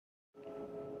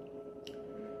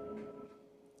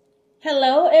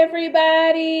Hello,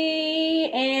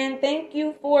 everybody, and thank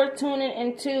you for tuning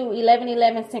into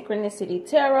 1111 Synchronicity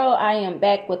Tarot. I am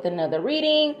back with another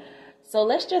reading, so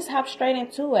let's just hop straight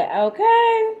into it,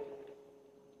 okay?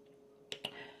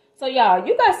 So, y'all,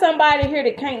 you got somebody here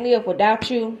that can't live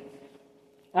without you,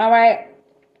 all right?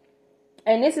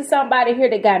 And this is somebody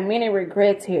here that got many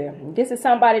regrets here. This is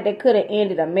somebody that could have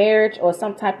ended a marriage or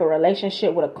some type of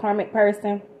relationship with a karmic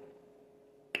person,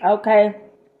 okay?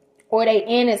 Or they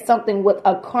ended something with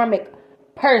a karmic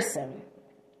person.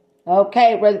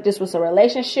 Okay, whether this was a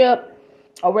relationship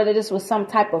or whether this was some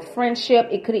type of friendship.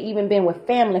 It could have even been with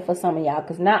family for some of y'all.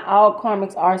 Because not all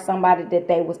karmics are somebody that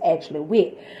they was actually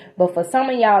with. But for some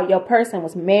of y'all, your person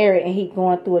was married and he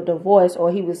going through a divorce, or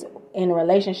he was in a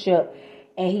relationship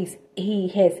and he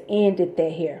has ended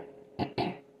that here.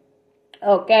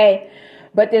 Okay.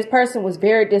 But this person was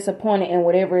very disappointed in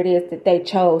whatever it is that they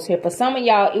chose here. For some of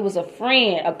y'all, it was a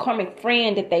friend, a karmic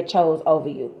friend that they chose over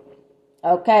you.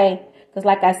 Okay? Because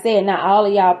like I said, not all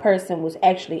of y'all person was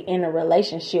actually in a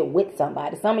relationship with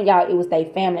somebody. Some of y'all, it was their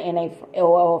family and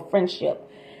or friendship.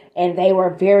 And they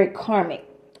were very karmic.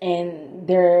 And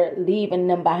they're leaving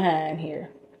them behind here.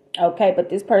 Okay? But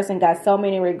this person got so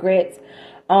many regrets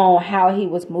on how he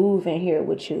was moving here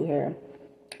with you here.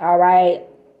 All right?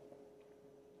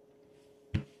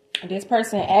 This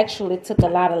person actually took a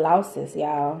lot of losses,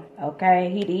 y'all.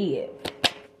 Okay, he did.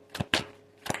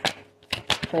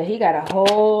 But he got a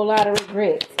whole lot of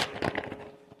regrets.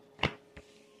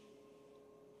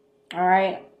 All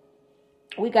right.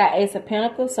 We got Ace of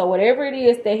Pentacles. So whatever it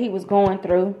is that he was going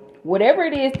through, whatever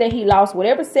it is that he lost,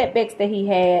 whatever setbacks that he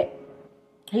had,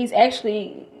 he's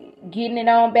actually getting it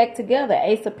on back together.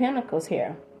 Ace of Pentacles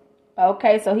here.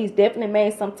 Okay, so he's definitely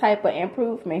made some type of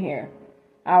improvement here.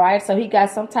 All right, so he got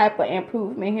some type of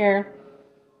improvement here.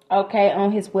 Okay,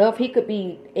 on his wealth. He could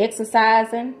be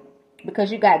exercising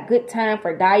because you got good time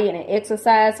for diet and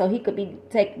exercise. So he could be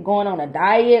going on a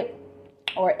diet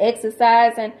or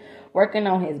exercising, working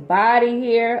on his body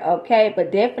here. Okay,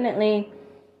 but definitely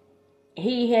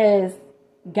he has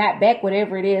got back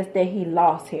whatever it is that he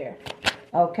lost here.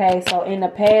 Okay, so in the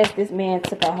past, this man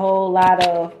took a whole lot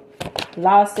of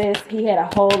losses. He had a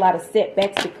whole lot of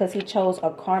setbacks because he chose a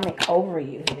karmic over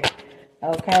you here.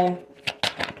 Okay.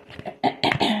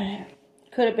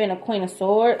 Could have been a Queen of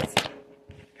Swords.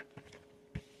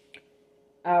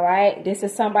 All right. This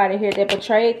is somebody here that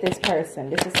betrayed this person.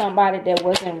 This is somebody that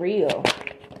wasn't real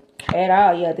at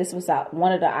all. Yeah, this was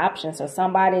one of the options. Or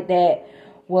somebody that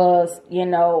was, you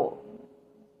know,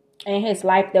 in his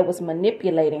life that was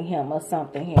manipulating him or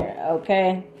something here.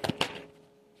 Okay.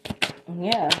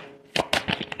 Yeah.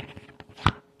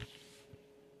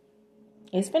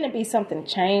 It's going to be something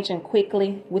changing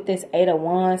quickly with this Eight of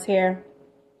Wands here.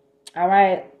 All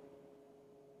right.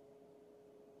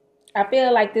 I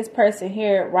feel like this person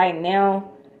here right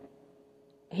now,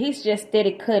 he's just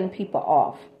steady cutting people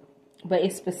off. But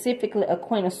it's specifically a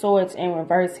Queen of Swords in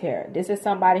reverse here. This is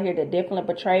somebody here that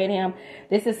definitely betrayed him.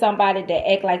 This is somebody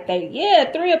that act like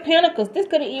Three of Pentacles. This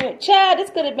could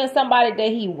have been somebody that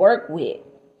he worked with.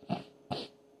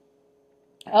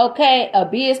 Okay, a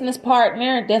business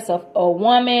partner, that's a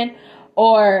woman,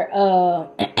 or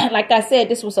like I said,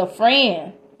 this was a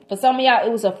friend. For some of y'all,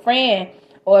 it was a friend,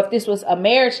 or if this was a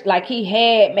marriage, like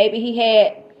maybe he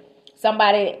had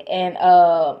somebody and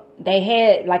they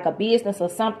had like a business or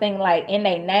something like in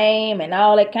their name and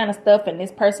all that kind of stuff, and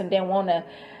this person didn't want to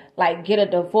like get a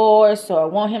divorce or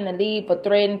want him to leave or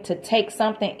threaten to take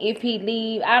something if he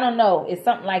leave. I don't know. It's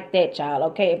something like that, y'all.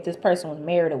 Okay, if this person was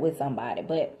married or with somebody,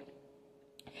 but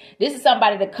this is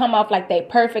somebody that come off like they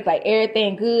perfect, like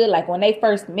everything good. Like when they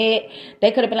first met,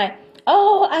 they could have been like,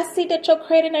 oh, I see that your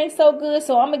credit ain't so good,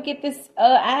 so I'm going to get this,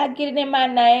 I get it in my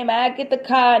name, I get the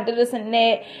car, and do this and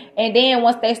that. And then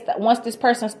once this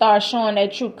person starts showing their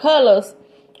true colors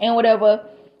and whatever,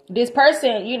 this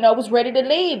person, you know, was ready to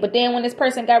leave. But then when this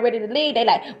person got ready to leave, they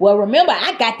like, well, remember,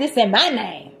 I got this in my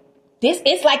name.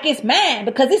 It's like it's mine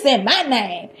because it's in my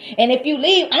name. And if you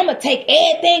leave, I'm going to take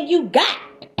everything you got.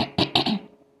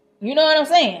 You know what I'm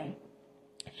saying?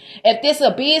 If this is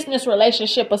a business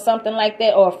relationship or something like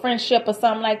that, or a friendship or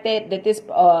something like that,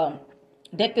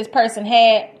 that this person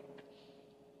had,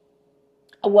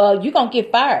 well, you're going to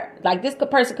get fired. Like this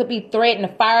person could be threatening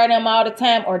to fire them all the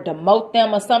time or demote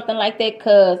them or something like that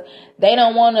because they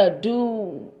don't want to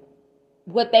do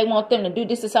what they want them to do.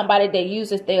 This is somebody that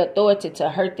uses their authority to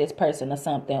hurt this person or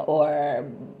something, or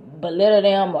belittle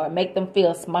them or make them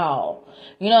feel small.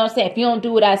 You know what I'm saying? If you don't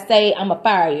do what I say, I'm going to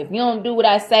fire you. If you don't do what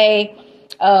I say,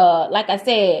 like I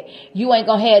said, you ain't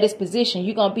gonna have this position.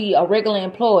 You're gonna be a regular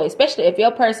employee, especially if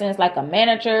your person is like a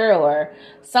manager or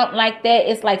something like that.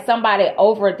 It's like somebody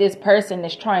over this person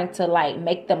is trying to like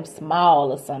make them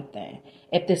small or something.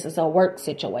 If this is a work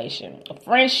situation, a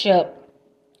friendship,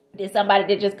 there's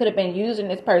somebody that just could have been using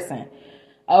this person.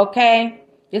 Okay,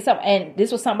 and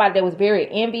this was somebody that was very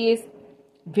envious,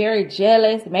 very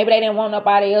jealous. Maybe they didn't want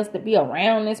nobody else to be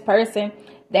around this person.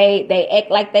 They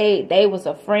act like they was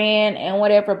a friend and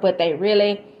whatever, but they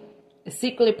really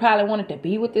secretly probably wanted to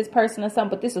be with this person or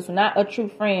something. But this was not a true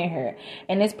friend here.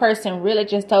 And this person really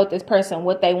just told this person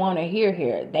what they want to hear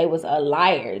here. They was a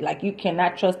liar. Like, you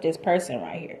cannot trust this person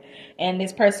right here. And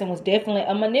this person was definitely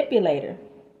a manipulator.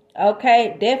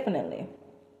 Okay, definitely.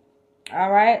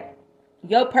 All right.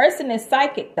 Your person is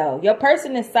psychic, though. Your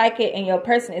person is psychic and your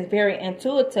person is very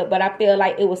intuitive. But I feel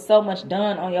like it was so much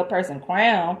done on your person's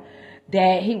crown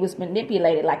that he was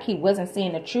manipulated, like he wasn't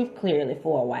seeing the truth clearly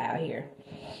for a while here.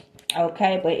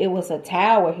 Okay, but it was a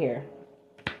tower here.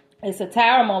 It's a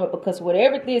tower moment because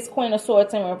whatever this Queen of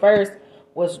Swords in reverse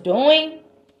was doing,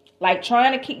 like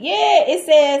trying to keep, it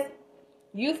says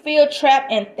you feel trapped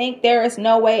and think there is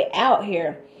no way out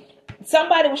here.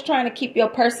 Somebody was trying to keep your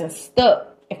person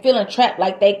stuck and feeling trapped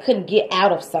like they couldn't get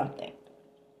out of something.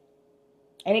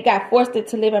 And it got forced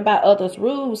to living by others'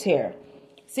 rules here.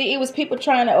 See, it was people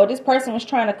trying to, or this person was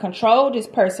trying to control this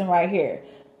person right here.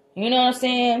 You know what I'm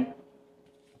saying?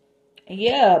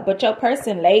 Yeah, but your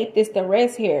person laid this to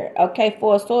rest here. Okay,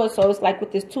 Four of Swords. So it's like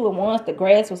with this Two of Wands, the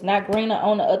grass was not greener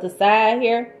on the other side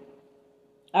here.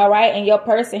 All right, and your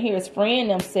person here is freeing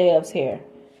themselves here.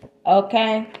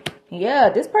 Okay. Yeah,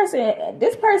 this person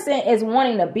is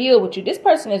wanting to build with you. This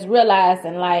person is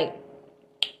realizing like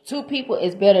two people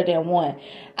is better than one.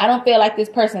 I don't feel like this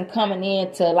person coming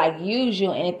in to like use you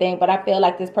or anything, but I feel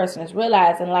like this person is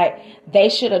realizing like they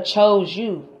should have chose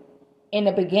you in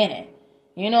the beginning.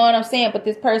 You know what I'm saying? But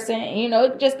this person, you know,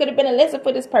 it just could have been a lesson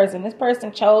for this person. This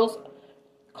person chose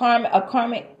a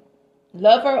karmic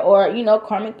lover or, you know,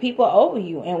 karmic people over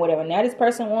you and whatever. Now this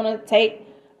person want to take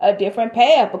a different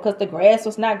path because the grass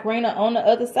was not greener on the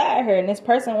other side here. And this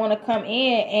person want to come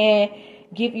in and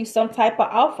give you some type of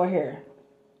offer here.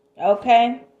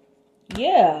 Okay.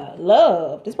 Yeah.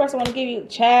 Love. This person want to give you a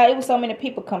child. It was so many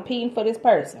people competing for this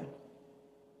person.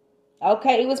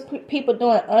 Okay. It was people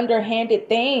doing underhanded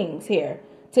things here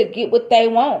to get what they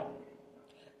want.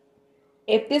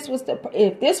 If this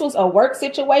was a work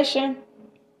situation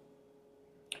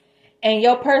and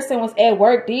your person was at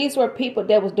work, these were people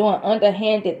that was doing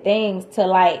underhanded things to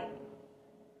like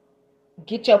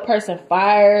get your person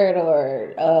fired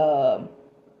or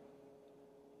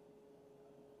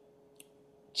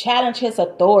challenge his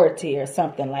authority or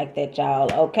something like that,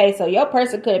 y'all. Okay, so your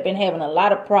person could have been having a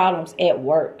lot of problems at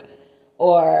work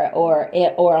or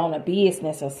on a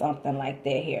business or something like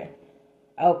that here.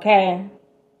 Okay.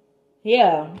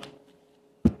 Yeah.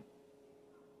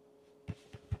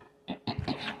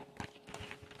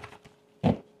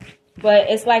 But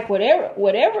it's like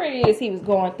whatever it is he was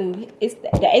going through, it's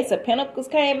the Ace of Pentacles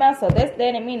came out, so that's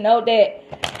letting me know that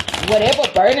whatever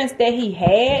burdens that he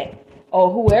had, or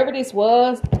whoever this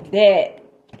was that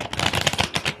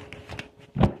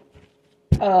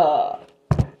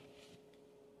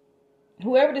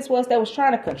whoever this was that was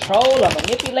trying to control or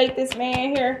manipulate this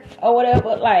man here or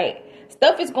whatever, like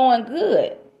stuff is going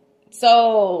good.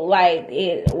 So like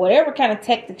whatever kind of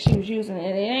tactic she was using,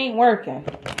 it ain't working.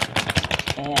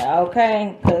 Yeah,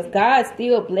 okay, because God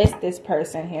still blessed this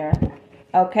person here.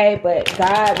 Okay, but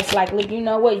God was like, look, you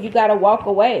know what? You got to walk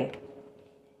away.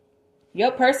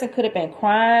 Your person could have been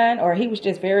crying, or he was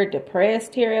just very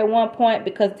depressed here at one point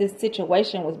because this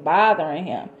situation was bothering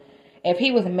him. If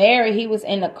he was married, he was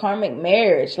in a karmic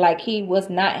marriage. Like he was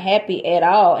not happy at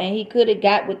all. And he could have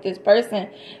got with this person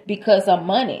because of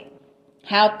money,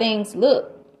 how things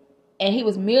look. And he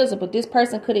was miserable. This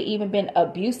person could have even been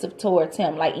abusive towards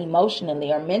him, like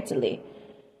emotionally or mentally.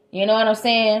 You know what I'm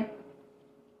saying?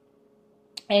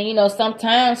 And, you know,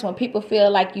 sometimes when people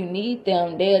feel like you need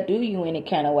them, they'll do you any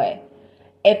kind of way.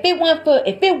 If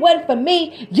it wasn't for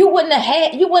me, you wouldn't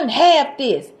have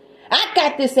this. I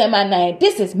got this in my name.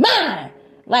 This is mine.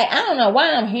 Like, I don't know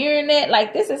why I'm hearing that.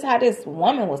 Like, this is how this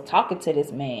woman was talking to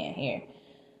this man here.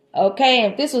 Okay,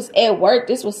 if this was at work,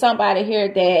 this was somebody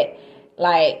here that,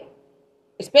 like,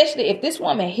 especially if this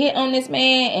woman hit on this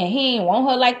man and he didn't want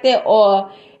her like that,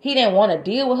 or he didn't want to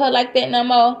deal with her like that no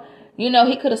more. You know,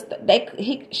 she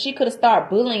could have started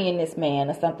bullying this man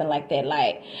or something like that.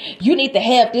 Like, you need to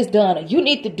have this done, or you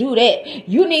need to do that.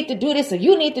 You need to do this, or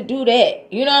you need to do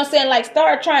that. You know what I'm saying? Like,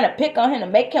 start trying to pick on him to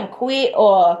make him quit,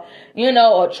 or, you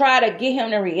know, or try to get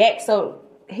him to react so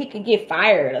he could get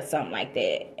fired or something like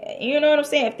that. You know what I'm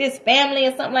saying? If this family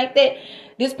or something like that,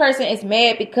 this person is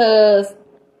mad because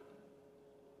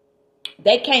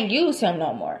they can't use him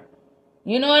no more.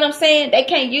 You know what I'm saying? They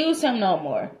can't use him no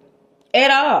more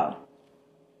at all.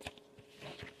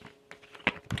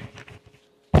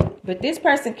 But this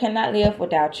person cannot live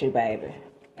without you, baby.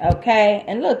 Okay?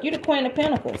 And look, you're the Queen of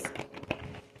Pentacles.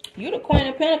 You're the Queen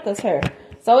of Pentacles here.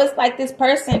 So it's like this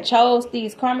person chose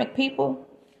these karmic people.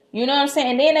 You know what I'm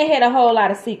saying? And then they had a whole lot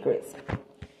of secrets.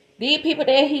 These people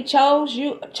that he chose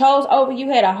over you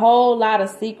had a whole lot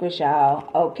of secrets, y'all.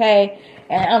 Okay?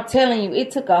 And I'm telling you, it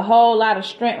took a whole lot of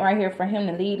strength right here for him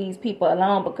to leave these people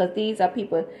alone, because these are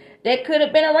people that could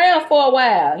have been around for a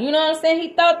while. You know what I'm saying? He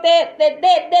thought that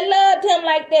loved him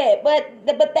like that,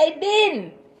 but they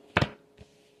didn't.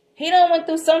 He done went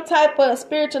through some type of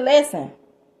spiritual lesson.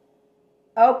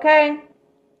 Okay?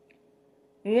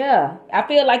 Yeah. I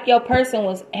feel like your person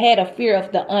had a fear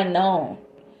of the unknown.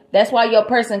 That's why your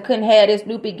person couldn't have this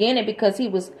new beginning, because he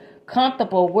was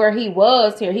comfortable where he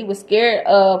was here. He was scared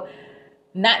of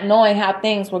not knowing how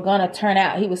things were going to turn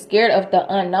out. He was scared of the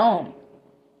unknown.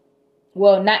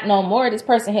 Well, not no more. This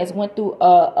person has went through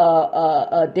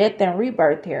a death and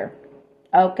rebirth here.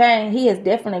 Okay? He has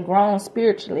definitely grown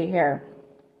spiritually here.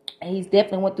 And he's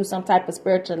definitely went through some type of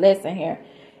spiritual lesson here.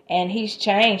 And he's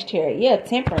changed here. Yeah,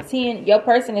 temperance. Your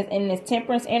person is in this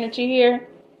temperance energy here.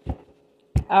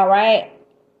 All right?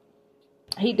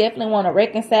 He definitely want to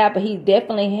reconcile, but he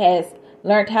definitely has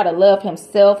learned how to love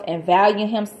himself and value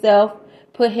himself.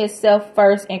 Put himself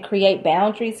first and create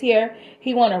boundaries here.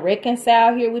 He want to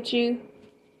reconcile here with you.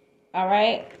 All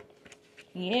right.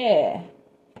 Yeah.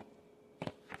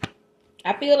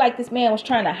 I feel like this man was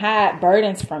trying to hide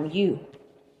burdens from you.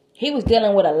 He was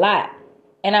dealing with a lot.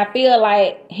 And I feel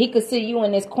like he could see you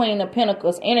in this Queen of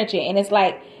Pentacles energy. And it's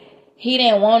like he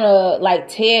didn't want to like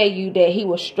tell you that he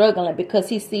was struggling, because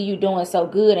he see you doing so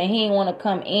good. And he didn't want to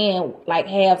come in like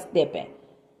half stepping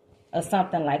or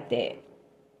something like that.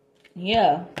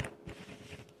 Yeah.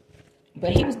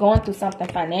 But he was going through something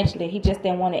financially. He just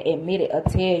didn't want to admit it or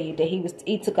tell you that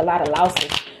he took a lot of losses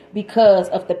because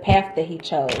of the path that he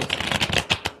chose.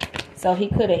 So he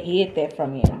could have hid that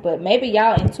from you. But maybe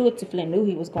y'all intuitively knew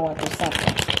he was going through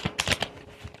something.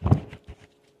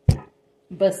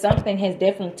 But something has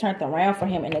definitely turned around for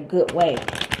him in a good way.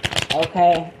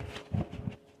 Okay.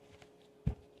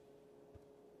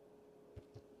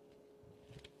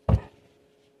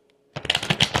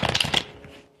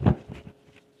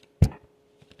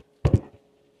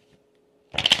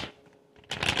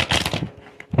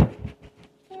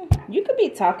 You could be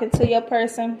talking to your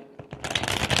person.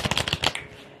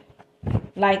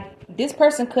 Like, this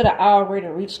person could have already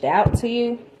reached out to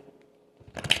you.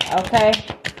 Okay.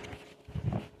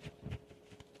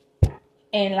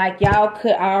 And like, y'all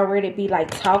could already be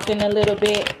like talking a little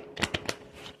bit.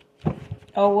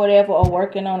 Or whatever. Or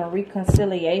working on a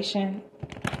reconciliation.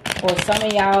 Or some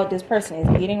of y'all, this person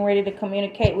is getting ready to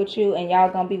communicate with you. And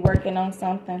y'all gonna be working on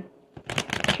something.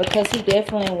 Because he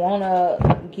definitely want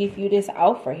to give you this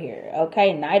offer here.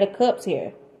 Okay, Knight of Cups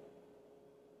here.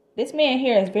 This man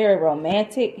here is very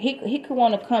romantic. He could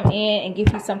want to come in and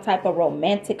give you some type of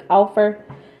romantic offer.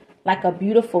 Like a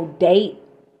beautiful date.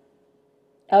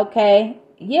 Okay.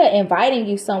 Yeah, inviting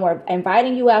you somewhere.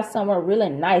 Inviting you out somewhere really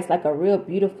nice. Like a real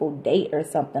beautiful date or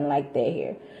something like that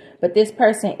here. But this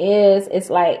person it's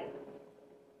like,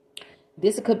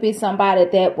 this could be somebody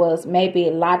that was maybe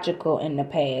logical in the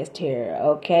past here,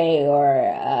 okay, or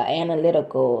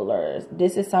analytical, or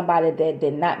this is somebody that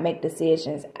did not make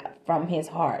decisions from his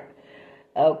heart,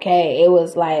 okay. It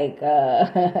was like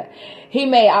he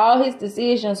made all his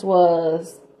decisions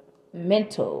was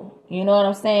mental, you know what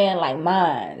I'm saying, like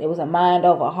mind. It was a mind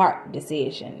over heart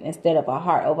decision instead of a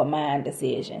heart over mind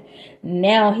decision.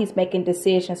 Now he's making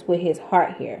decisions with his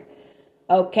heart here,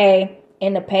 okay.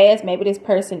 In the past, maybe this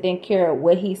person didn't care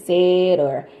what he said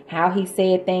or how he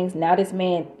said things. Now this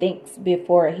man thinks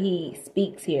before he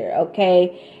speaks here,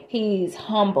 okay? He's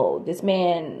humble. This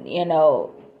man, you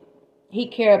know, he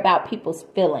cares about people's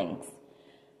feelings,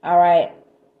 all right?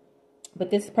 But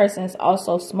this person is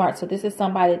also smart. So this is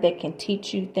somebody that can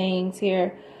teach you things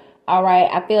here, all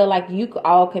right? I feel like you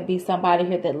all could be somebody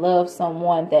here that loves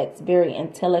someone that's very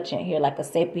intelligent here, like a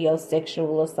sapiosexual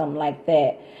or something like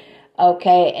that.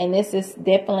 Okay, and this is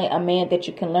definitely a man that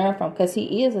you can learn from, because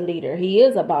he is a leader. He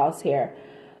is a boss here.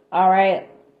 All right.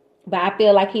 But I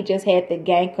feel like he just had to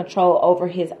gain control over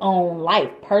his own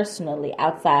life personally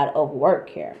outside of work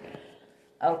here.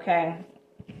 Okay.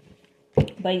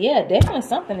 But yeah, definitely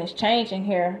something is changing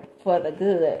here for the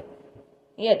good.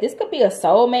 Yeah, this could be a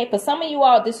soulmate. For some of you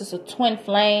all, this is a twin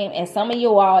flame. And some of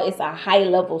you all, it's a high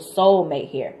level soulmate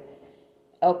here.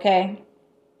 Okay.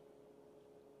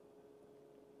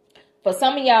 For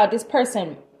some of y'all, this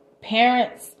person,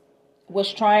 parents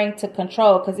was trying to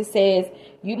control, because it says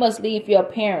you must leave your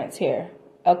parents here.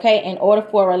 Okay. In order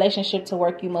for a relationship to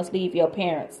work, you must leave your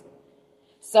parents.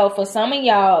 So for some of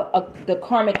y'all, the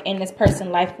karmic in this person's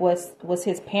life was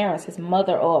his parents, his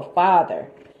mother or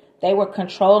father. They were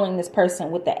controlling this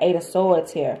person with the Eight of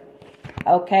Swords here.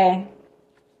 Okay.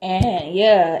 And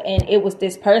yeah, and it was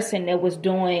this person that was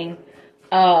doing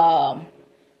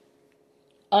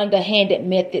underhanded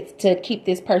methods to keep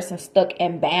this person stuck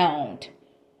and bound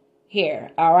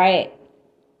here. All right.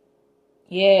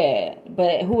 Yeah,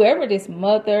 but whoever this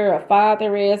mother or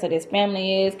father is, or this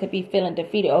family is, could be feeling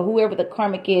defeated, or whoever the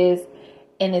karmic is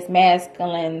in this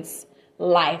masculine's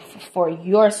life for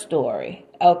your story.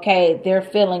 Okay, they're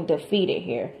feeling defeated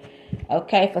here.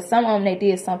 Okay, for some of them, they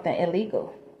did something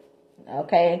illegal.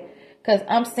 Okay, because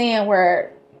I'm seeing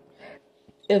where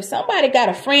if somebody got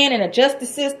a friend in a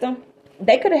justice system,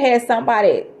 they could have had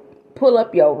somebody pull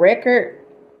up your record,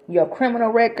 your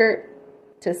criminal record,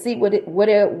 to see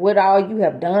what all you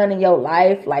have done in your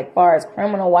life, like far as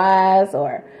criminal wise,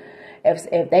 or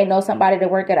if they know somebody that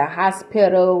work at a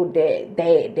hospital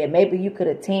that maybe you could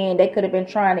attend, they could have been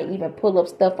trying to even pull up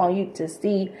stuff on you to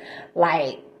see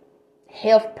like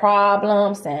health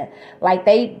problems, and like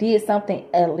they did something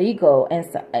illegal. And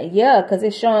so, yeah, because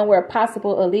it's showing where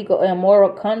possible illegal and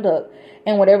immoral conduct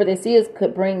and whatever this is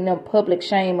could bring them public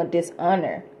shame or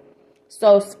dishonor.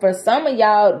 So for some of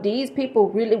y'all, these people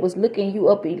really was looking you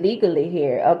up illegally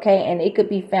here, okay? And it could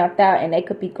be found out and they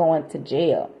could be going to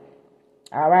jail.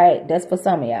 All right, that's for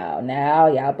some of y'all. Now,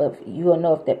 y'all, but you'll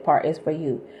know if that part is for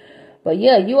you. But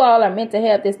yeah, you all are meant to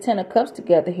have this 10 of Cups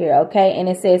together here, okay? And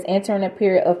it says entering a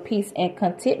period of peace and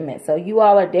contentment. So you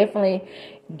all are definitely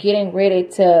getting ready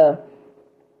to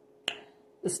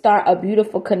start a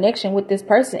beautiful connection with this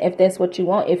person, if that's what you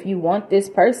want, if you want this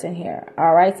person here.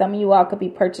 All right, some of you all could be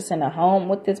purchasing a home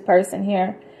with this person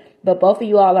here, but both of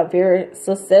you all are very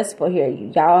successful here.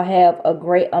 Y'all have a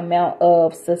great amount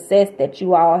of success that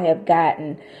you all have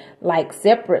gotten like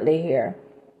separately here.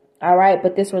 All right,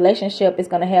 but this relationship is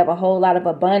going to have a whole lot of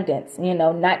abundance, you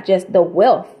know, not just the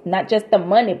wealth, not just the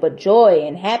money, but joy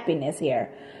and happiness here.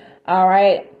 All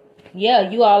right, yeah,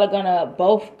 you all are going to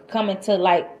both come into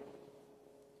like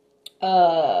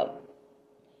both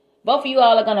of you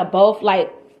all are gonna both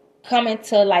like come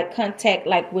into like contact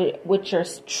like with your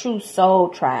true soul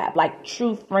tribe, like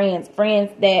true friends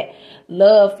that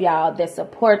love y'all, that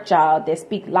support y'all, that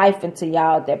speak life into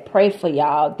y'all, that pray for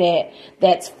y'all,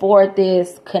 that's for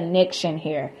this connection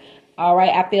here. All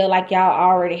right, I feel like y'all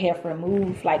already have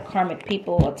removed like karmic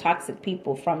people or toxic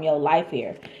people from your life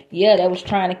here. Yeah, that was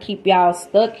trying to keep y'all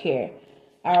stuck here.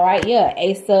 All right, yeah,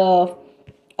 Ace of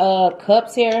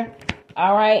Cups here.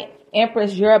 All right,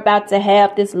 Empress, you're about to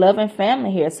have this loving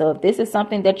family here. So if this is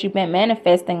something that you've been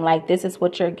manifesting, like this is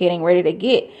what you're getting ready to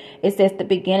get. It says the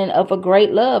beginning of a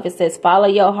great love. It says follow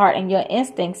your heart and your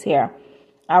instincts here.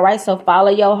 All right, so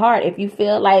follow your heart. If you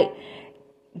feel like,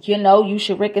 you know, you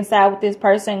should reconcile with this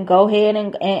person, go ahead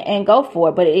and go for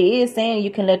it. But it is saying you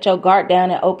can let your guard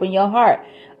down and open your heart.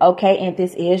 Okay, and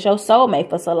this is your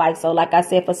soulmate. So like I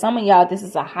said, for some of y'all, this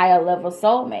is a higher level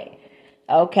soulmate.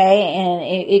 Okay, and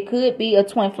it could be a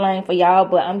twin flame for y'all,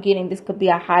 but I'm getting this could be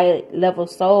a high level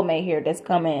soulmate here that's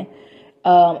coming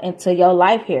into your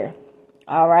life here.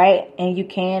 All right, and you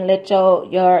can let your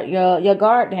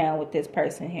guard down with this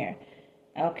person here.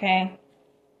 Okay,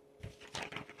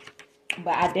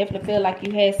 but I definitely feel like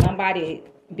you had somebody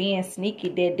being sneaky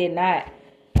that did not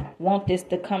want this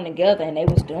to come together, and they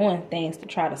was doing things to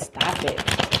try to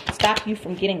stop you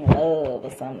from getting love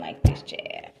or something like this,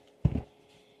 Chad.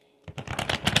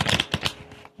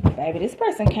 Baby, this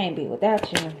person can't be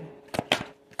without you.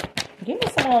 Give me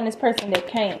someone on this person that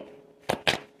can't.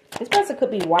 This person could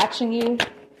be watching you.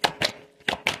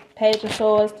 Page of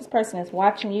Swords. This person is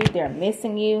watching you. They're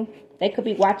missing you. They could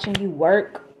be watching you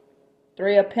work.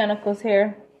 Three of Pentacles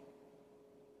here.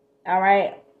 All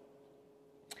right.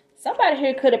 Somebody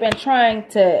here could have been trying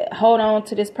to hold on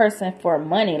to this person for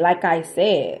money, like I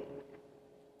said.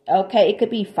 Okay, it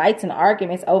could be fights and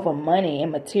arguments over money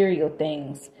and material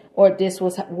things. Or this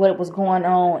was what was going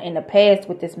on in the past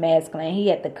with this masculine. He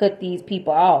had to cut these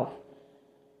people off.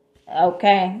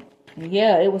 Okay.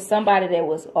 Yeah, it was somebody that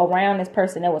was around this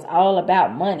person that was all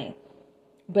about money.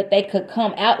 But they could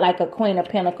come out like a Queen of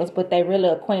Pentacles, but they really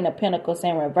a Queen of Pentacles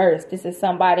in reverse. This is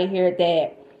somebody here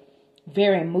that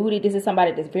very moody. This is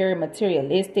somebody that's very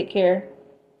materialistic here.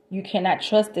 You cannot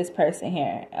trust this person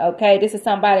here. Okay, this is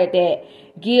somebody that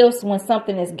gives when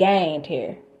something is gained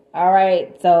here. All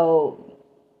right, so,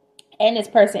 and this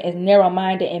person is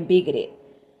narrow-minded and bigoted.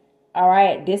 All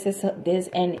right,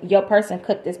 and your person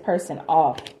cut this person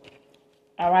off.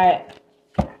 All right,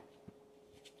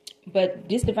 but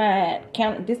this divine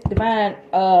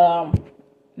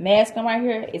masculine right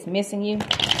here is missing you.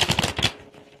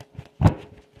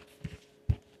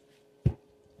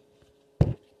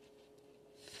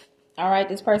 All right,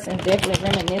 this person is definitely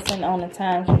reminiscing on the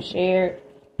times you shared.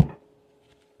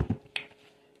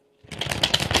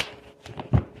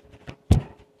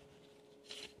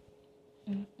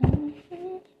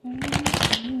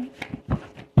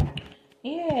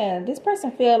 Yeah, this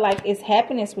person feel like it's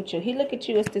happiness with you. He look at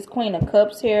you as this Queen of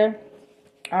Cups here.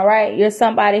 All right, you're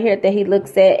somebody here that he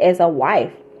looks at as a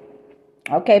wife.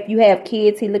 Okay, if you have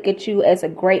kids, he look at you as a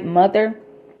great mother.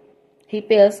 He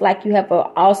feels like you have an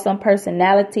awesome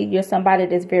personality. You're somebody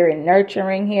that's very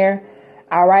nurturing here.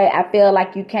 All right. I feel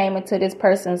like you came into this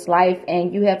person's life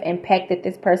and you have impacted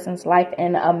this person's life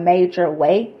in a major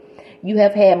way. You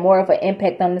have had more of an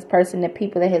impact on this person than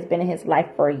people that has been in his life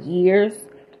for years.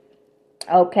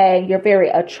 Okay, you're very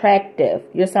attractive.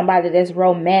 You're somebody that's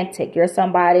romantic. You're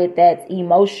somebody that's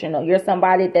emotional. You're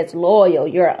somebody that's loyal.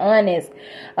 You're honest.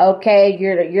 Okay,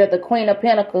 you're the Queen of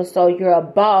Pentacles, so you're a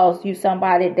boss. You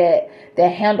somebody that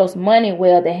handles money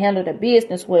well, that handle the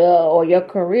business well, or your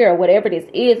career, whatever this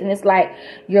is. And it's like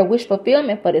your wish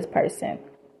fulfillment for this person.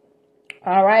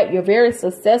 All right, you're very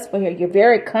successful here. You're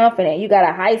very confident. You got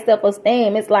a high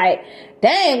self-esteem. It's like,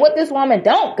 dang, what this woman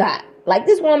don't got. Like,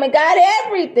 this woman got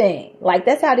everything. Like,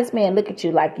 that's how this man look at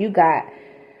you. Like, you got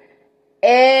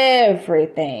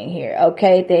everything here,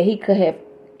 okay, that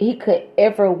he could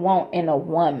ever want in a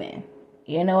woman.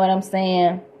 You know what I'm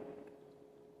saying?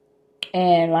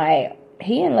 And, like,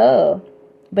 he in love.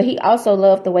 But he also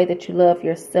loves the way that you love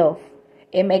yourself.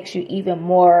 It makes you even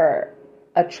more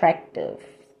attractive.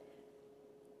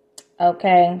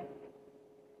 Okay?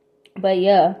 But,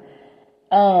 yeah.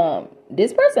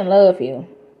 This person love you.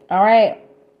 All right.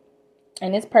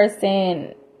 And this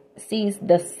person sees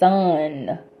the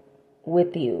sun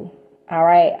with you. All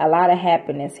right. A lot of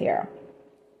happiness here.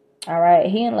 All right.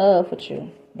 He in love with you.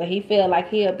 But he feel like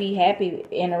he'll be happy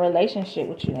in a relationship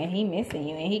with you. And he missing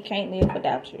you. And he can't live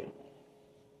without you.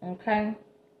 Okay.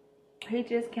 He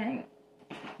just can't.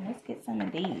 Let's get some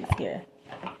of these here.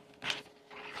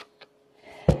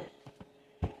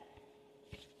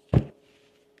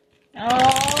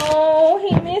 Oh,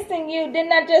 he missing you.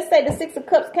 Didn't I just say the Six of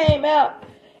Cups came out?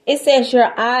 It says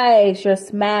your eyes, your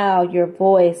smile, your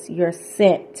voice, your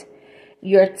scent,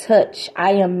 your touch.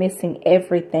 I am missing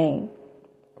everything.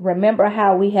 Remember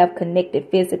how we have connected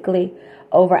physically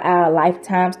over our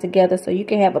lifetimes together, so you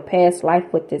can have a past life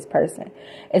with this person.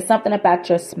 It's something about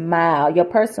your smile. Your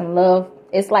person love.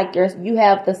 It's like you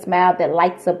have the smile that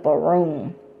lights up a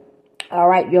room. All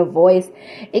right, your voice.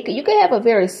 You can have a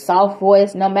very soft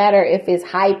voice, no matter if it's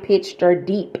high pitched or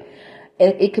deep.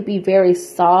 It could be very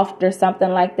soft or something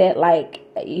like that. Like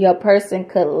your person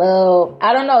could love.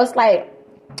 I don't know. It's like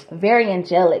very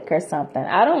angelic or something.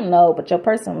 I don't know, but your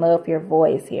person love your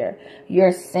voice here,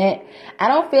 your scent. I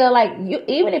don't feel like you,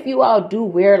 even if you all do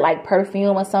wear like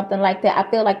perfume or something like that, I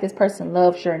feel like this person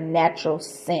loves your natural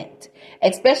scent,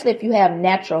 especially if you have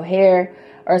natural hair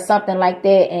or something like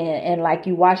that, and like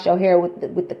you wash your hair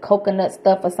with the coconut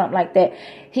stuff or something like that.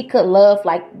 He could love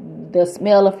like the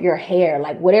smell of your hair,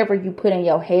 like whatever you put in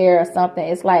your hair or something.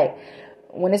 It's like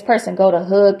when this person go to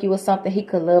hug you or something, he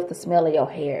could love the smell of your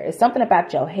hair. It's something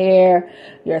about your hair,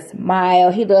 your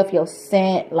smile. He love your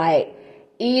scent. Like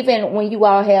even when you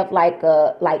all have like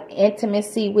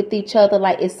intimacy with each other,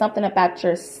 like it's something about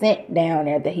your scent down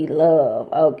there that he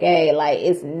love. Okay, like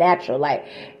it's natural. Like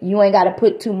you ain't got to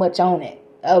put too much on it.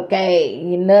 Okay,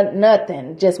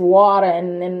 nothing, just water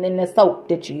and the soap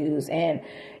that you use, and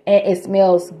it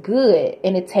smells good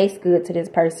and it tastes good to this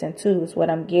person too. Is what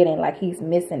I'm getting. Like he's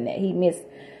missing that. He miss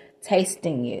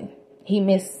tasting you. He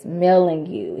miss smelling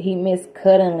you. He miss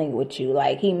cuddling with you.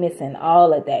 Like he missing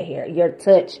all of that here. Your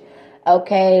touch,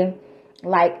 okay,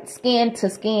 like skin to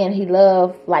skin. He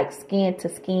love like skin to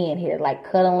skin here, like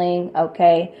cuddling.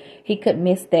 Okay, he could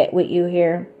miss that with you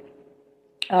here.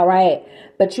 All right.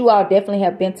 But you all definitely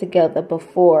have been together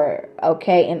before,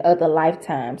 okay, in other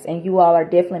lifetimes. And you all are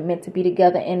definitely meant to be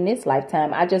together in this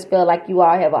lifetime. I just feel like you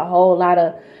all have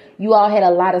you all had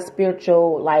a lot of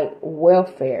spiritual, like,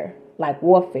 warfare.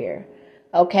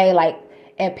 Okay, like,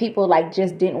 and people, like,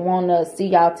 just didn't want to see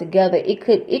y'all together. It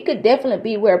could definitely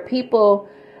be where people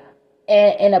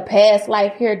in a past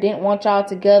life here didn't want y'all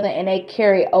together and they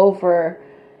carry over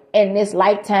in this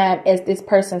lifetime as this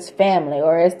person's family,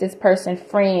 or as this person's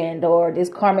friend, or this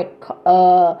karmic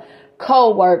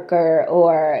co-worker,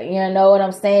 or you know what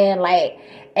I'm saying, like,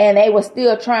 and they were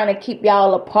still trying to keep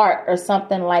y'all apart or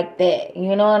something like that.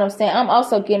 You know what I'm saying? I'm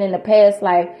also getting in the past,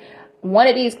 like, one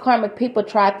of these karmic people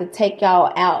tried to take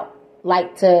y'all out,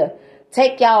 like to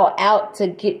take y'all out to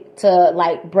get to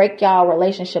like break y'all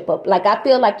relationship up. Like, I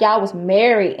feel like y'all was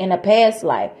married in a past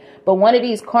life, but one of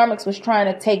these karmics was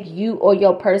trying to take you or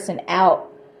your person out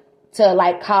to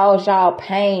like cause y'all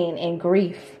pain and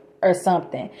grief or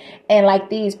something. And like,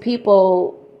 these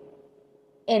people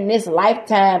in this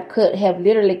lifetime could have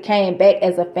literally came back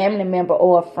as a family member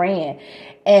or a friend,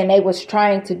 and they was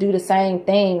trying to do the same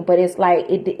thing, but it's like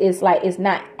it's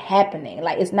not happening,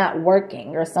 like it's not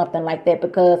working or something like that,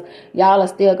 because y'all are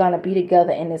still gonna be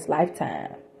together in this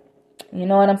lifetime. You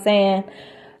know what I'm saying?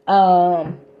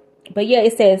 But yeah,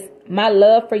 it says, my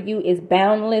love for you is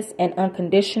boundless and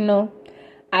unconditional.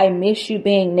 I miss you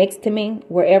being next to me.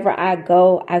 Wherever I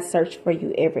go, I search for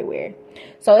you everywhere.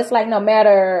 So it's like, no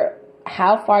matter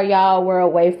how far y'all were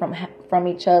away from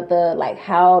each other, like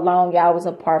how long y'all was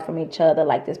apart from each other,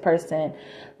 like this person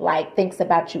like thinks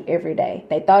about you every day.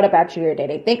 They thought about you every day.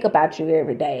 They think about you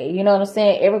every day. You know what I'm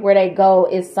saying? Everywhere they go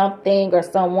is something or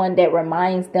someone that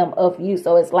reminds them of you.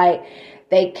 So it's like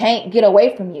they can't get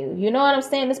away from you. You know what I'm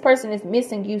saying? This person is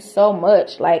missing you so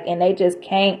much, like, and they just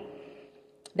can't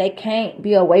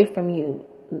be away from you,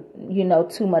 you know,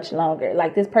 too much longer.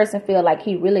 Like, this person feel like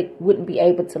he really wouldn't be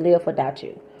able to live without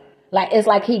you. Like, it's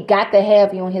like he got to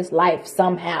have you in his life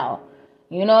somehow.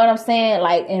 You know what I'm saying?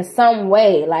 Like, in some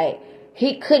way, like,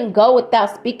 he couldn't go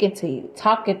without speaking to you,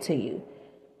 talking to you.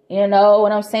 You know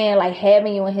what I'm saying? Like,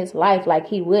 having you in his life, like,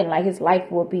 he wouldn't. Like, his life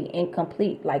will be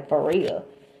incomplete, like, for real.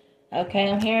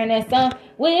 Okay, I'm hearing that song.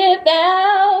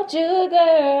 Without you,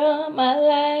 girl, my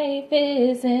life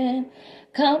is incomplete.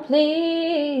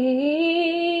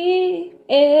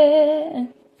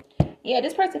 Yeah,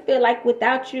 this person feel like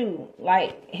without you,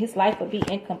 like, his life would be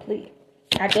incomplete.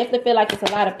 I definitely feel like it's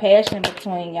a lot of passion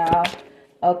between y'all.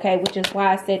 Okay, which is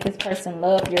why I said this person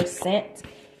love your scent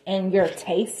and your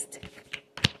taste.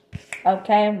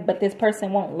 Okay, but this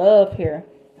person won't love here.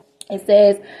 It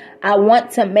says, I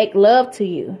want to make love to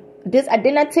you.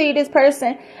 Didn't I tell you this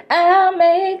person? I'll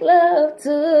make love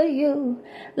to you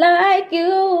like you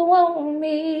want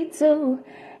me to,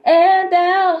 and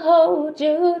I'll hold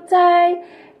you tight,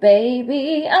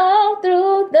 baby, all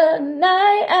through the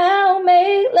night. I'll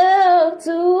make love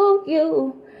to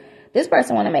you. This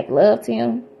person want to make love to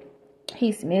you.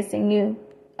 He's missing you.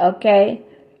 Okay.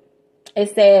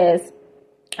 It says,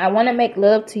 I want to make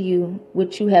love to you,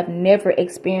 which you have never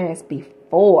experienced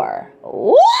before.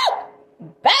 Woo!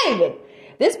 Baby,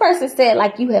 this person said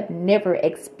like you have never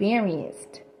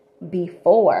experienced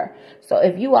before. So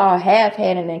if you all have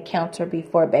had an encounter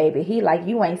before, baby, he like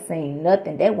you ain't seen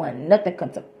nothing. That wasn't nothing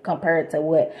compared to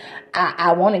what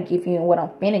I want to give you and what I'm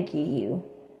finna give you.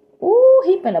 Ooh,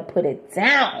 he finna put it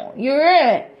down. You're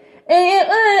right.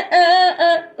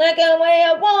 Like the way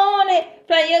I want it.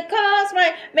 Play your cards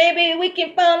right. Maybe we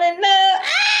can fall in love.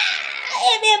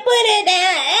 If you put it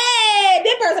down, hey,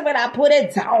 this person finna put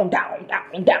it down.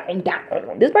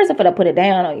 This person finna put it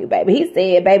down on you, baby. He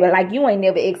said, baby, like you ain't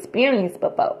never experienced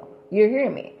before. You hear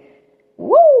me?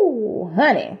 Woo,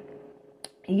 honey.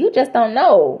 You just don't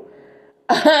know.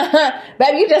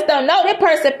 Baby, you just don't know. That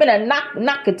person finna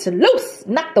knock it to loose.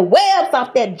 Knock the webs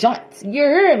off that joint. You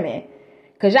hear me?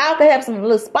 Cause y'all can have some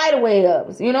little spider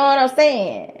webs. You know what I'm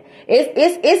saying?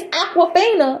 It's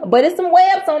Aquafina, but it's some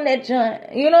webs on that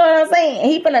joint. You know what I'm saying?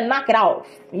 He finna knock it off.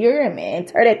 You hear me? And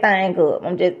tear that thing up.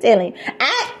 I'm just telling you.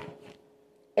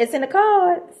 It's in the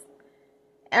cards.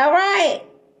 All right.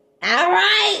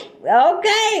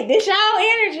 Okay. This y'all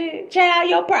energy. Child,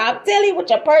 your problem. Tell you what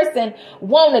your person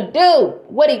want to do.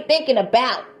 What he thinking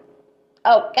about.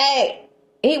 Okay.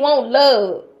 He want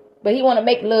love, but he want to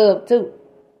make love too.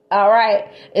 All right.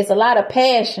 It's a lot of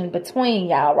passion between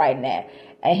y'all right now.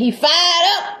 And he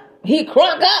fired up, he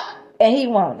crunk up, and he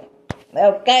want it.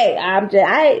 Okay, I'm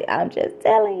just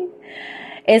telling you.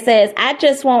 It says, I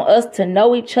just want us to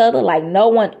know each other like no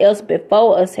one else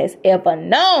before us has ever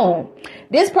known.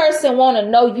 This person want to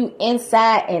know you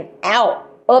inside and out,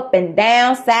 up and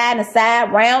down, side and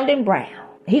side, round and round.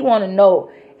 He want to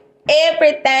know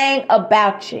everything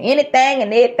about you, anything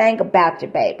and everything about you,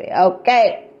 baby.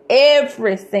 Okay.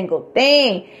 Every single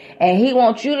thing. And he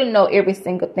wants you to know every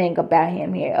single thing about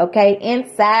him here. Okay.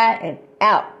 Inside and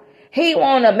out. He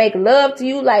want to make love to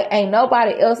you like ain't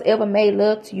nobody else ever made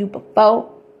love to you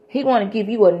before. He want to give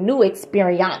you a new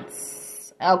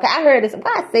experience. Okay. I heard this.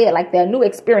 Why I say it like that? New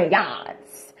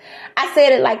experience. I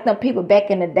said it like the people back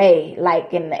in the day,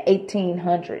 like in the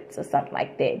 1800s or something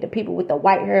like that. The people with the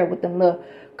white hair with them little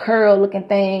curl looking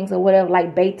things or whatever,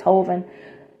 like Beethoven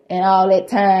and all that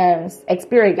times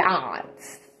experience.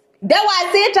 That's why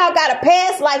I said y'all got a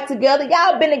past life together.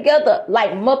 Y'all been together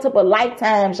like multiple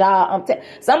lifetimes, y'all.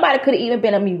 Somebody could have even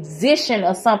been a musician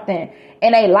or something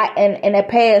in a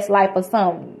past life or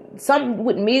something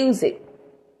with music.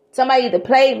 Somebody either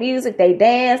played music, they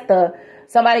danced, or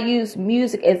somebody used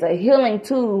music as a healing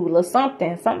tool or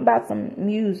something. Something about some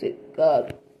music,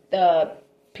 the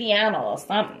piano or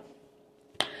something.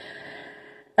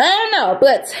 I don't know,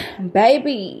 but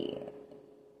baby,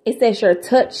 it says your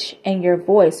touch and your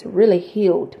voice really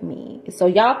healed me. So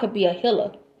y'all could be a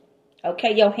healer.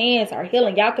 Okay, your hands are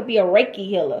healing. Y'all could be a Reiki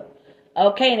healer.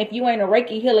 Okay, and if you ain't a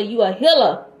Reiki healer, you a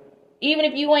healer. Even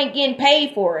if you ain't getting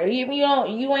paid for it. Even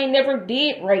you ain't never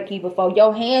did Reiki before.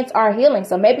 Your hands are healing.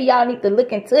 So maybe y'all need to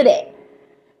look into that.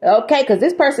 Okay, because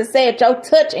this person said your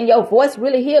touch and your voice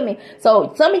really healed me.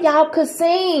 So some of y'all could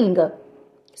sing.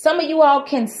 Some of you all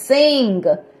can sing.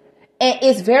 And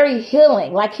it's very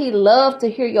healing. Like he loved to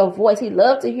hear your voice. He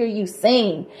loved to hear you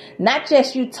sing. Not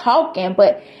just you talking,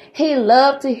 but he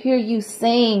loved to hear you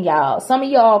sing, y'all. Some of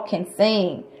y'all can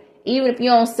sing. Even if you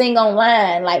don't sing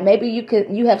online, like maybe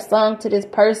you have sung to this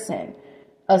person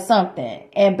or something.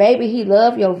 And baby, he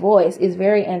loved your voice. It's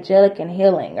very angelic and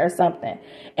healing or something.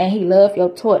 And he loved your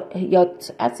torch.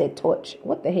 I said torch.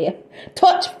 What the hell?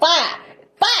 Torch fire.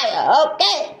 Fire.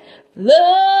 Okay. Love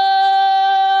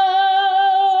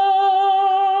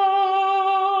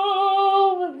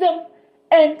them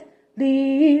and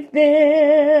leave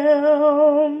them.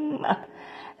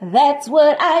 That's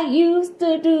what I used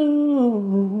to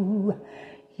do.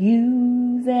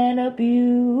 Use and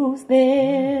abuse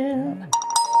them.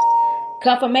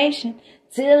 Confirmation.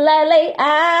 Till I lay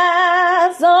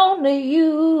eyes on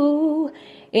you.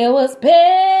 It was pain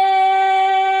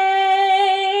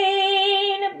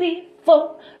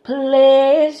before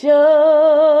pleasure.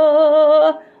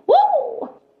 Woo!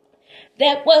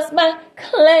 That was my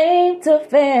claim to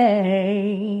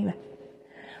fame.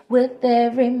 With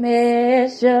every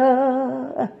measure.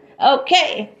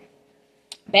 Okay.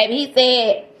 Baby, he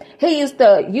said he used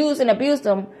to use and abuse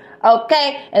them.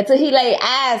 Okay. Until he laid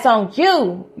eyes on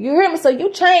you. You hear me? So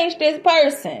you changed this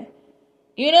person.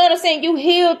 You know what I'm saying? You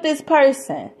healed this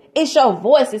person. It's your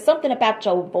voice. It's something about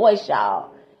your voice,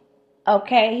 y'all.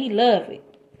 Okay. He loves it.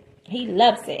 He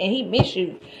loves it. And he miss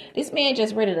you. This man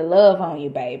just ready to love on you,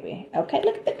 baby. Okay.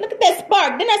 Look at that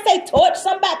spark. Didn't I say torch?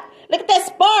 Somebody. Look at that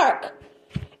spark.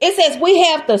 It says we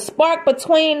have the spark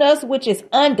between us, which is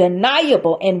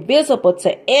undeniable and visible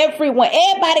to everyone.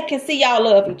 Everybody can see y'all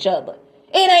love each other.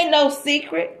 It ain't no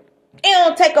secret. It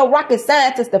don't take a rocket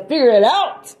scientist to figure it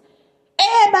out.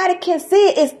 Everybody can see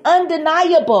it. It's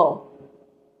undeniable.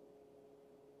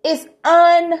 It's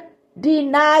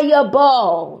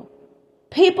undeniable.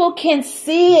 People can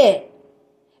see it.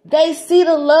 They see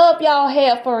the love y'all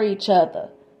have for each other.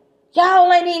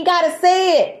 Y'all ain't even got to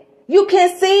say it. You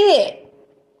can see it.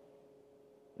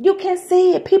 You can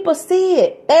see it. People see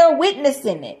it. They're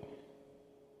witnessing it.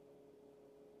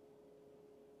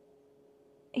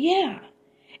 Yeah.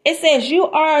 It says you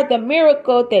are the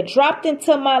miracle that dropped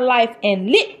into my life and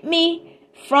lit me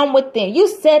from within. You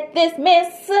set this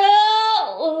man's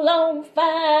soul on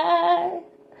fire.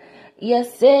 You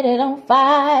set it on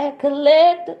fire,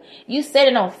 collector. You set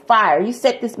it on fire. You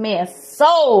set this man's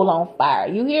soul on fire.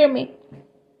 You hear me?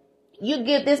 You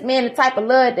give this man the type of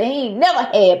love that he ain't never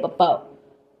had before.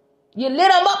 You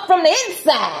lit him up from the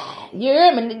inside. You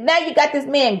hear me? Now you got this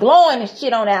man glowing and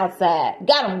shit on the outside.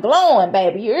 Got him glowing,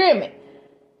 baby. You hear me?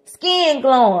 Skin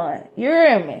glowing. You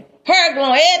hear me? Hair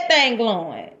glowing. Everything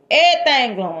glowing.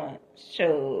 Everything glowing.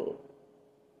 Sure.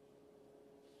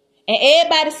 And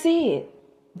everybody see it.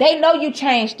 They know you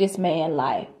changed this man's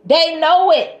life. They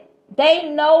know it. They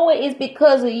know it is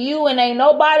because of you and ain't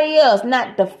nobody else.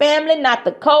 Not the family, not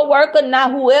the co-worker,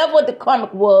 not whoever the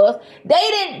comic was. They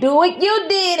didn't do it. You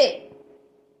did it.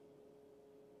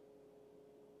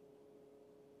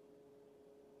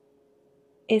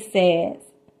 It says,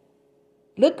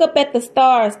 look up at the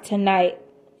stars tonight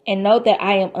and know that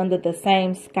I am under the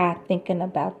same sky thinking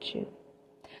about you.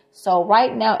 So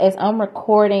right now, as I'm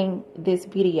recording this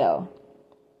video,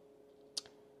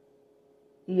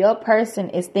 your person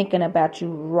is thinking about you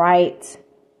right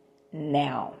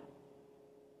now.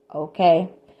 Okay?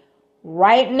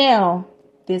 Right now,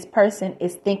 this person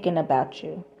is thinking about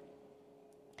you.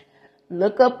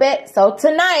 So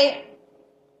tonight,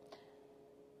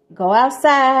 go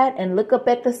outside and look up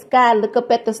at the sky, look up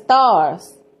at the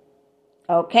stars.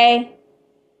 Okay?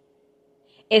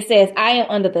 It says, I am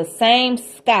under the same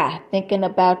sky thinking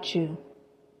about you.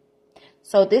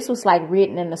 So this was like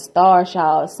written in the stars,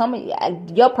 y'all. Some of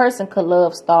your person could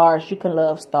love stars. You can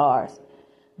love stars.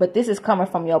 But this is coming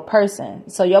from your person.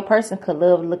 So your person could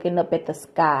love looking up at the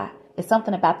sky. It's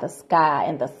something about the sky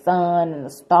and the sun and the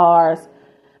stars.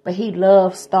 But he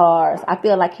loves stars. I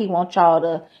feel like he wants y'all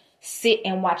to sit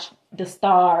and watch the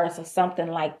stars or something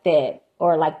like that.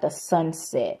 Or like the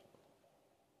sunset.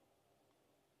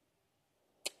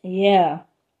 Yeah.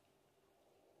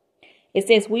 It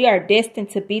says we are destined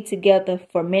to be together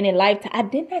for many lifetimes. I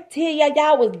did not tell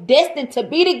y'all was destined to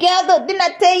be together. Didn't I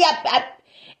tell y'all I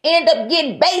end up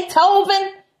getting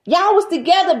Beethoven? Y'all was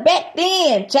together back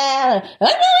then, child.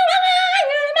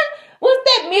 What's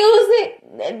that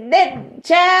music? That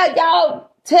child, y'all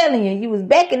telling you was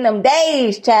back in them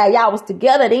days, child. Y'all was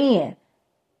together then.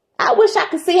 I wish I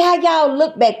could see how y'all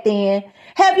look back then.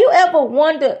 Have you ever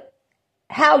wondered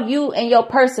how you and your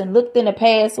person looked in a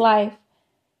past life?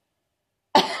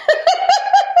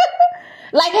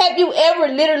 Like, have you ever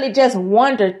literally just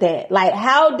wondered that? Like,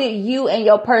 how did you and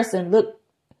your person look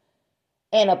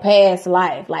in a past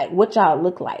life? Like, what y'all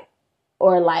look like?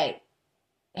 Or like,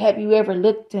 have you ever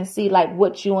looked and see like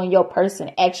what you and your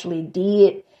person actually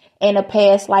did in a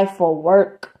past life for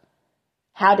work?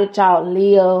 How did y'all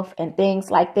live and things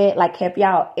like that? Like, have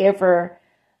y'all ever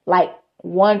like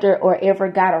wonder or ever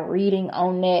got a reading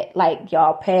on that? Like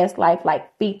y'all past life,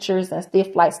 like features and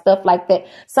stuff like that.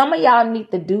 Some of y'all need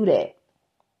to do that.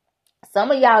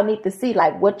 Some of y'all need to see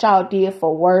like what y'all did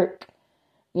for work.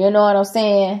 You know what I'm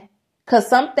saying? Because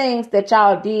some things that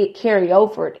y'all did carry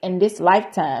over in this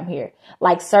lifetime here.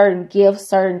 Like certain gifts,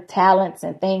 certain talents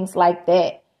and things like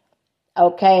that.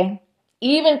 Okay?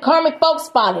 Even karmic folks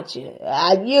followed you. You know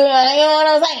what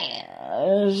I'm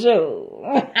saying?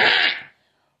 Sure.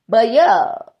 But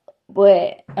yeah.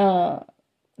 But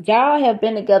y'all have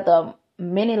been together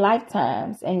many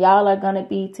lifetimes. And y'all are going to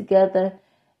be together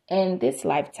in this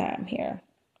lifetime here.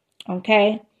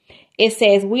 Okay? It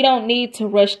says we don't need to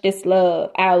rush this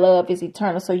love. Our love is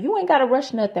eternal. So you ain't got to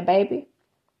rush nothing, baby.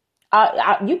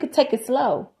 You could take it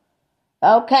slow.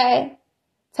 Okay?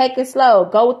 Take it slow.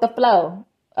 Go with the flow.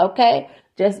 Okay?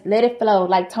 Just let it flow.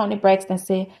 Like Toni Braxton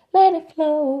said, let it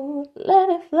flow. Let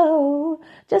it flow.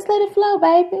 Just let it flow,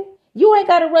 baby. You ain't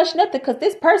got to rush nothing because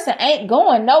this person ain't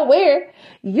going nowhere.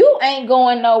 You ain't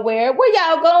going nowhere. Where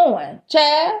y'all going,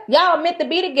 child? Y'all meant to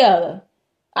be together.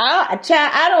 Child,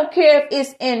 I don't care if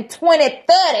it's in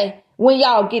 2030 when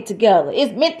y'all get together.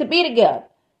 It's meant to be together.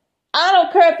 I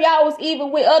don't care if y'all was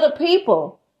even with other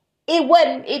people. It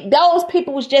wasn't. Those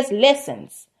people was just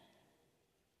lessons.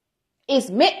 It's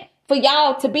meant for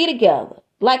y'all to be together.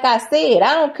 Like I said,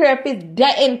 I don't care if it's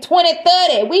in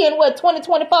 2030. We in what,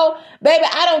 2024? Baby,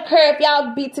 I don't care if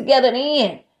y'all be together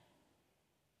then.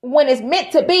 When it's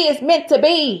meant to be, it's meant to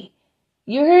be.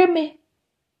 You hear me?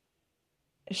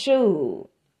 Shoot.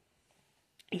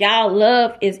 Y'all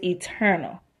love is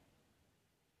eternal.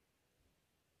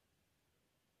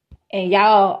 And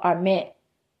y'all are meant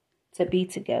to be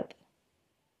together.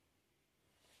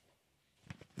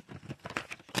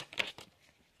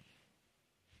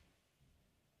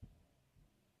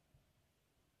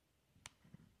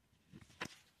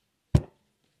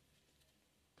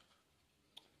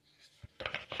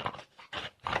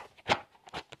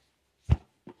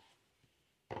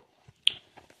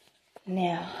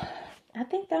 Now, I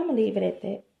think I'm going to leave it at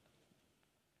that.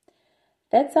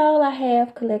 That's all I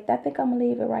have, Collect. I think I'm going to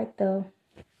leave it right there.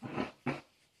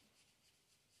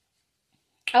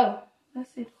 Oh,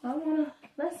 let's see.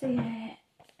 Let's see.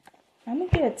 I'm going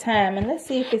to get a time, and let's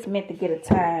see if it's meant to get a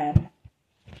time.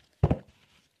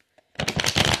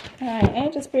 All right,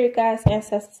 angel, spirit, guides,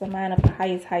 ancestors, and mind of the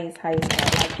highest.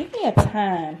 Like, give me a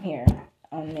time here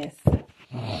on this.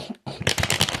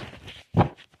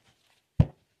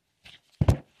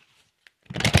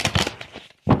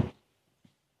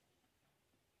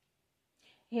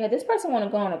 Yeah, this person want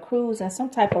to go on a cruise and some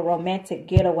type of romantic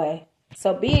getaway.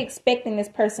 So be expecting this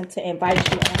person to invite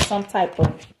you on some type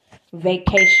of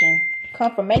vacation.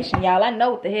 Confirmation, y'all. I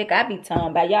know what the heck I be talking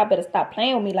about. Y'all better stop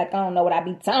playing with me like I don't know what I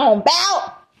be talking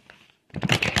about.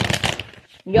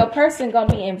 Your person going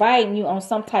to be inviting you on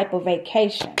some type of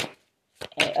vacation.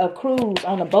 A cruise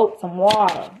on a boat, some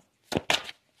water.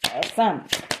 Or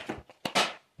something.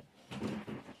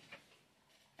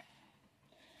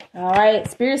 All right.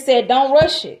 Spirit said, don't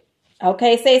rush it.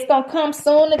 Okay. Say it's going to come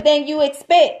sooner than you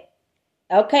expect.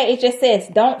 Okay. It just says,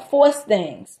 don't force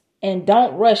things and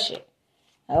don't rush it.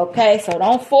 Okay. So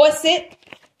don't force it.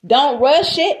 Don't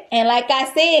rush it. And like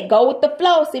I said, go with the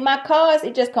flow. See my cards?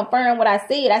 It just confirmed what I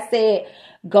said. I said,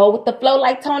 go with the flow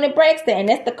like Toni Braxton. And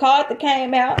that's the card that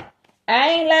came out. I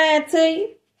ain't lying to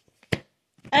you.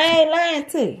 I ain't lying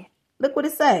to you. Look what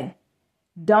it say.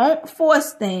 Don't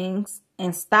force things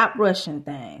and stop rushing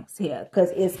things here,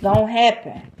 because it's going to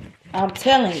happen. I'm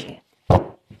telling you.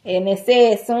 And it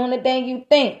says sooner than you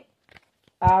think.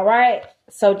 All right.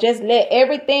 So just let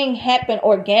everything happen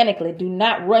organically. Do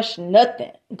not rush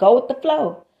nothing. Go with the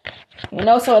flow. You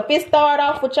know, so if it start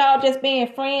off with y'all just being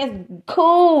friends,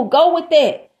 cool. Go with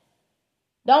that.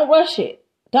 Don't rush it.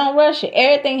 Don't rush it.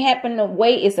 Everything happen the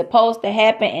way it's supposed to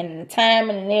happen, and the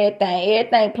timing and everything.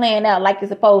 Everything playing out like it's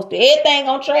supposed to. Everything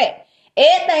on track.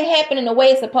 Everything happening the way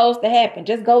it's supposed to happen.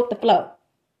 Just go with the flow.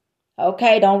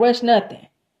 Okay? Don't rush nothing.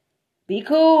 Be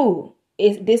cool.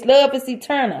 This love is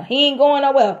eternal. He ain't going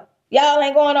nowhere. Y'all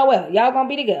ain't going nowhere. Y'all gonna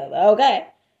be together. Okay?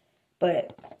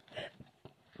 But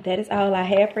that is all I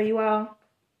have for you all.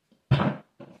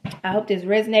 I hope this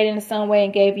resonated in some way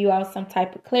and gave you all some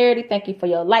type of clarity. Thank you for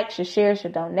your likes, your shares,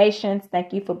 your donations.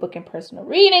 Thank you for booking personal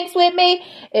readings with me.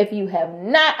 If you have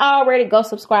not already, go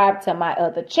subscribe to my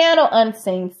other channel,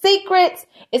 Unseen Secrets.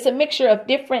 It's a mixture of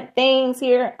different things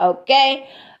here, okay?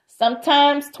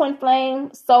 Sometimes twin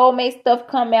flame, soulmate stuff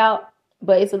come out,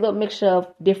 but it's a little mixture of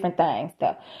different things,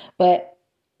 though. But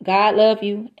God love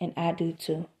you, and I do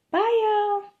too. Bye, y'all.